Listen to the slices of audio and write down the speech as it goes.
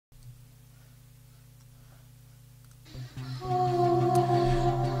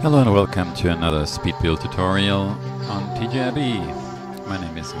Hello and welcome to another speed build tutorial on TGIB. My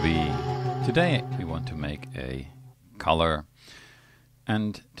name is V. Today we want to make a color,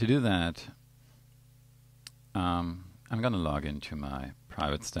 and to do that I'm going to log into my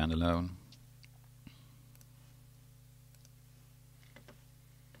private standalone.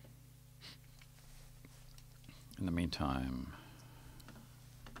 In the meantime,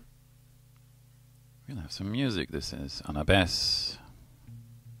 we'll have some music. This is on a bass.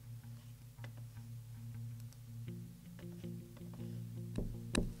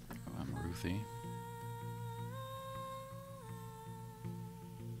 I'm Ruthie.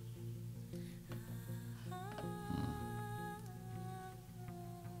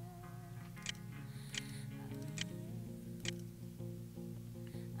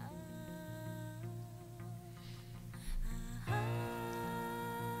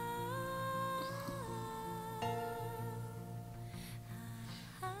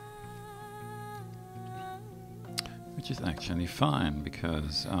 Which is actually fine,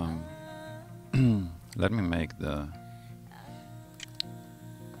 because let me make the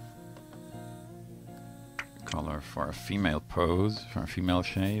color for a female pose, for a female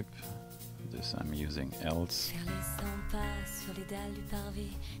shape. This I'm using else.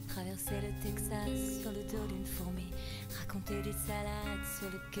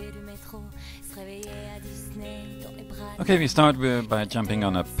 Okay, we start by jumping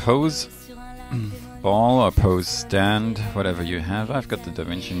on a pose ball or pose stand, whatever you have. I've got the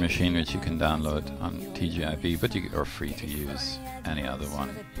DaVinci machine, which you can download on TGIB, but you are free to use any other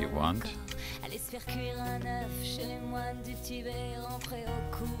one you want.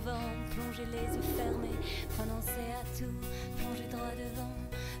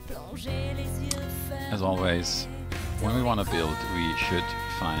 As always, when we want to build, we should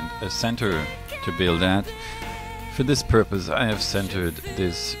find a center to build at. For this purpose, I have centered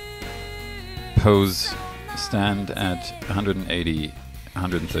this pose stand at 180,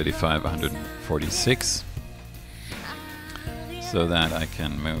 135, 146, so that I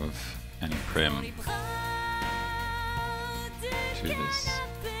can move any prim to this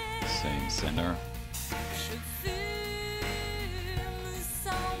same center.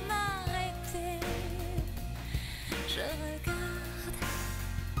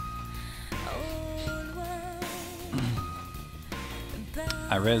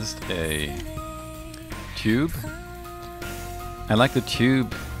 I raised a tube. I like the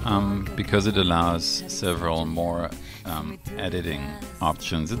tube because it allows several more editing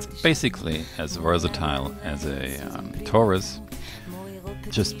options. It's basically as versatile as a torus,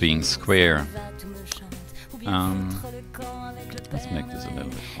 just being square. Let's make this a little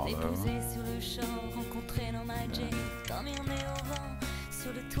bit hollow.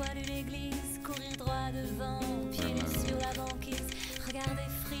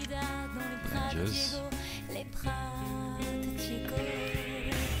 Edges.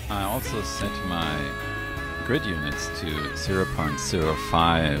 I also set my grid units to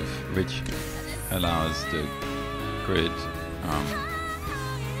 0.05, which allows the grid,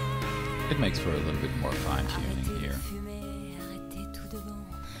 it makes for a little bit more fine-tuning here.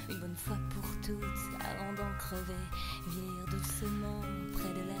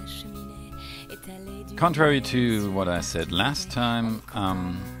 Contrary to what I said last time,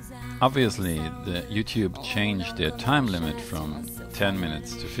 obviously the YouTube changed their time limit from 10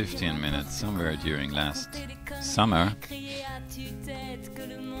 minutes to 15 minutes somewhere during last summer,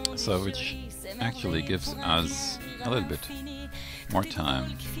 so which actually gives us a little bit more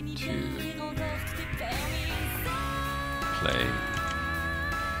time to play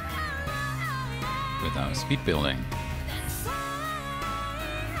with our speed building.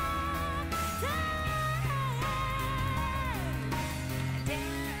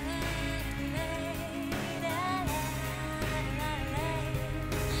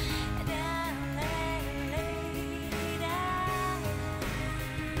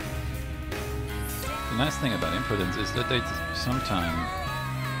 The nice thing about impedance is that they sometime,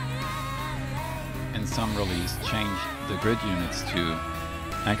 in some release, change the grid units to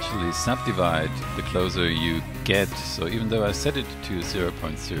actually subdivide the closer you get. So even though I set it to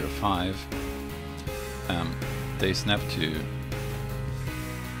 0.05, they snap to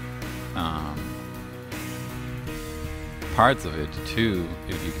parts of it too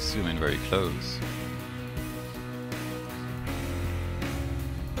if you zoom in very close.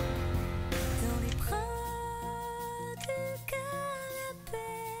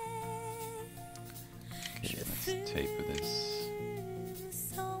 Taper this.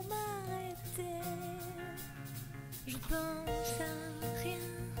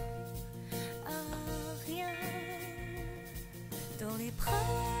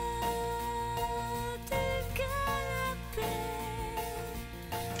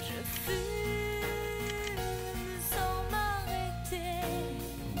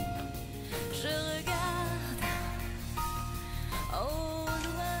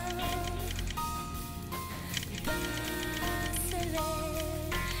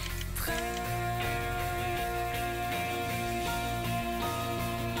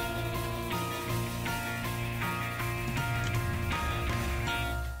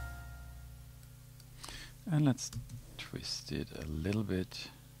 And let's twist it a little bit.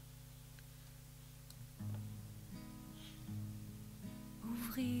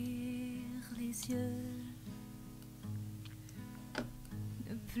 Ouvrir les yeux,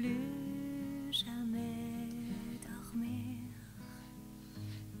 ne plus jamais dormir.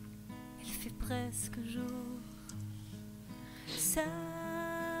 Il fait presque jour, ça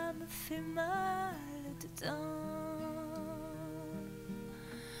me fait mal dedans.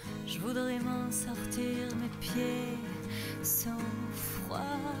 Je voudrais m'en sortir, mes pieds sont froids.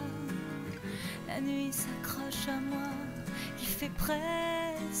 La nuit s'accroche à moi, il fait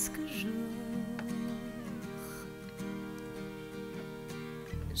presque jour.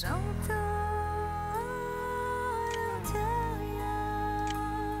 J'entends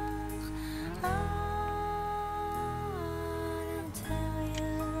à l'intérieur,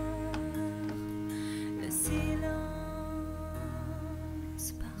 le silence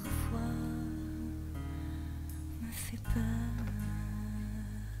parfois me fait peur.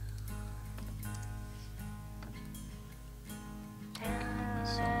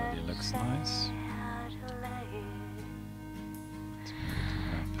 This already looks nice. Let's move it to the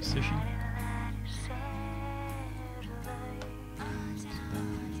right position. Then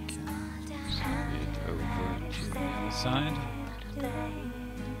we can move it over to the other side.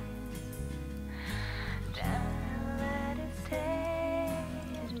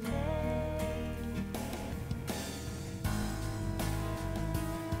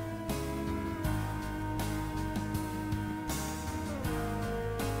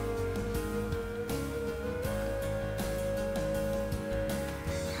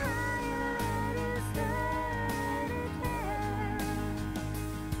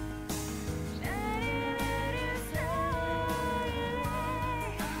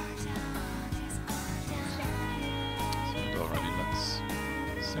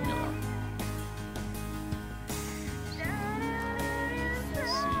 Similar. Let's see, maybe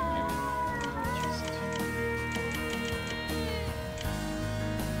just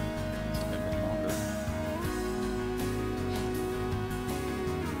it's a little bit longer.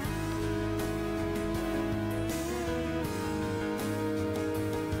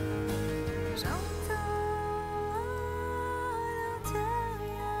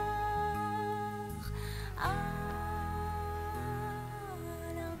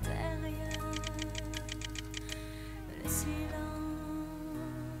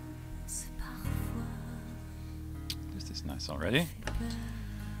 This is nice already.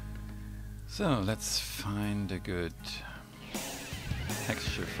 So let's find a good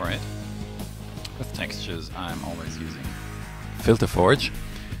texture for it. With textures, I'm always using Filterforge.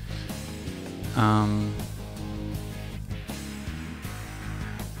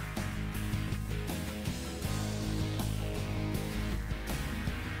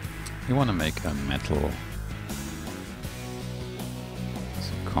 You want to make a metal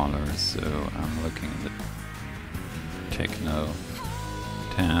color, so I'm looking at the Techno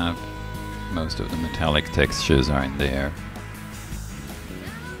tab. Most of the metallic textures are in there.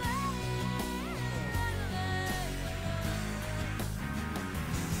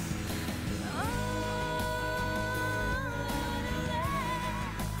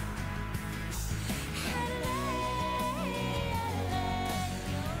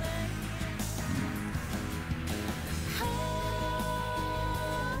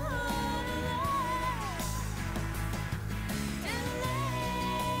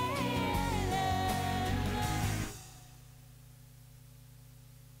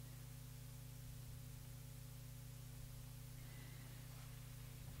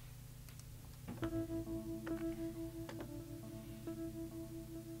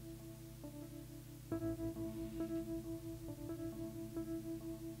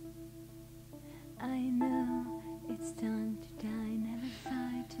 I know it's time to die, never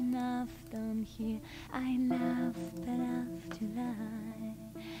fight enough down here. I laugh, but have to lie.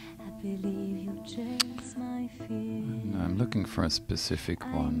 I believe you chase my fear. And I'm looking for a specific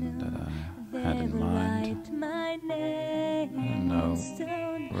one that I had in mind. I don't know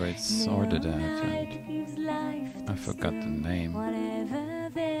where it's sorted at, and I forgot the name. Whatever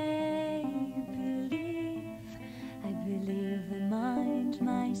they believe, I believe the mind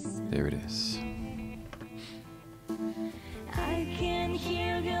myself. There it is. I can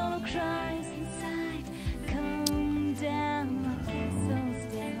hear girl who cries inside. Calm down, my whistle's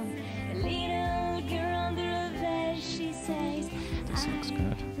down. A little girl under a veil, she says, This looks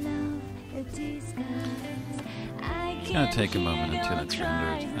good. love the disguise. It's gonna take a moment until it's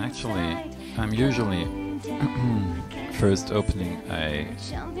rendered. Actually, I'm usually first opening a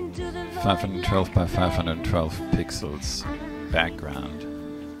 512 by 512 pixels background.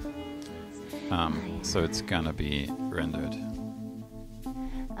 So it's gonna be rendered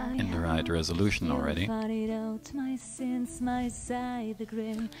in the right resolution already. Let's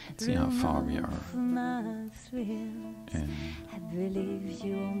see how far we are.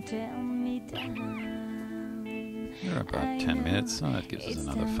 We're about 10 minutes, so that gives us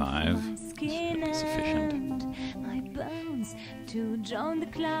another 5. It's sufficient. My bones to join the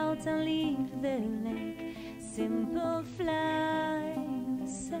clouds and leave the lake. Simple flying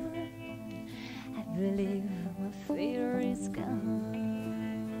sun. I believe my fear is gone.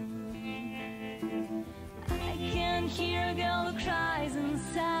 I can hear a girl who cries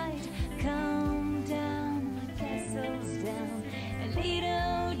inside. Calm down, my castle's down. A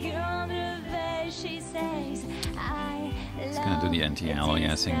little girl on the way, she says, I It's gonna do the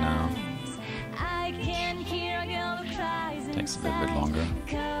anti-aliasing now. I can hear a girl who cries inside. Takes a little bit longer.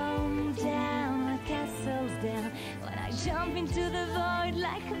 Calm down, my castle's down. When I jump into the void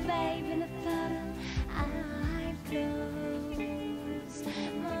like a babe in a puddle, I close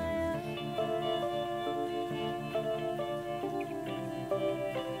my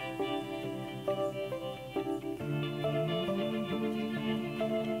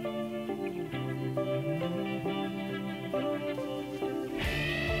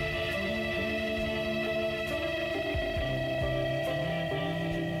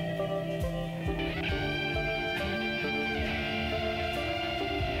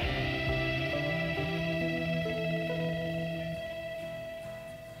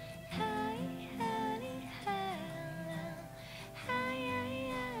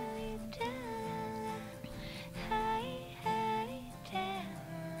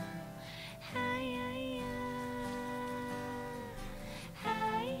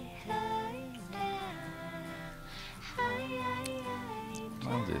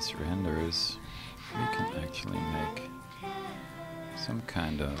While this renders, we can actually make some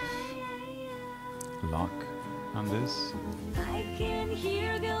kind of lock on this. I can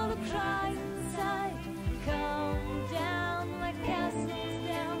hear a girl who cries inside. Calm down, my castle's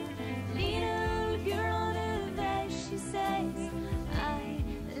down. Little girl the way she says, I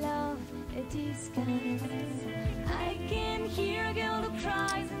love a disguise. I can hear a girl who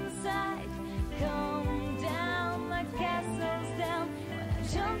cries inside. Calm down, my castle's down. When I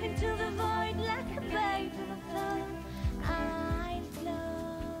jump into the void like a babe in a flood, I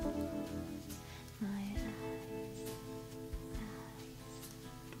close my eyes.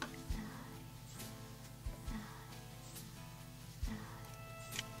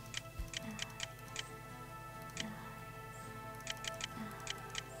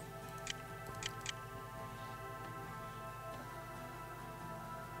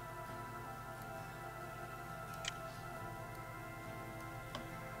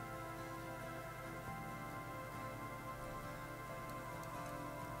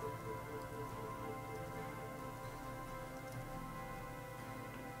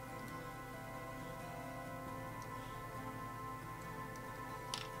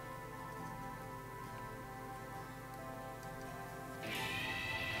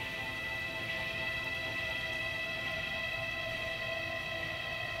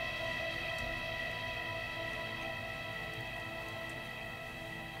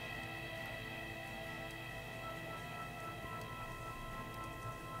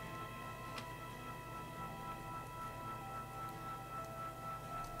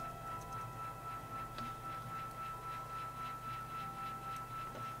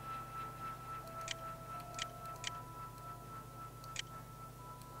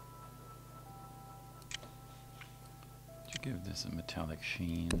 To give this a metallic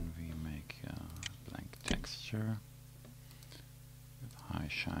sheen, we make a blank texture with high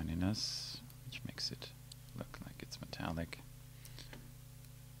shininess, which makes it look like it's metallic.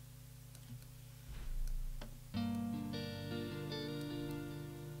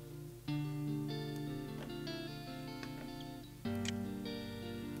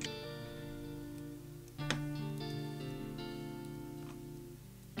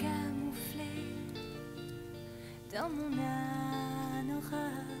 Dans mon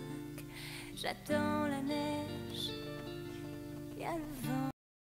anorak, j'attends la neige, y a le vent.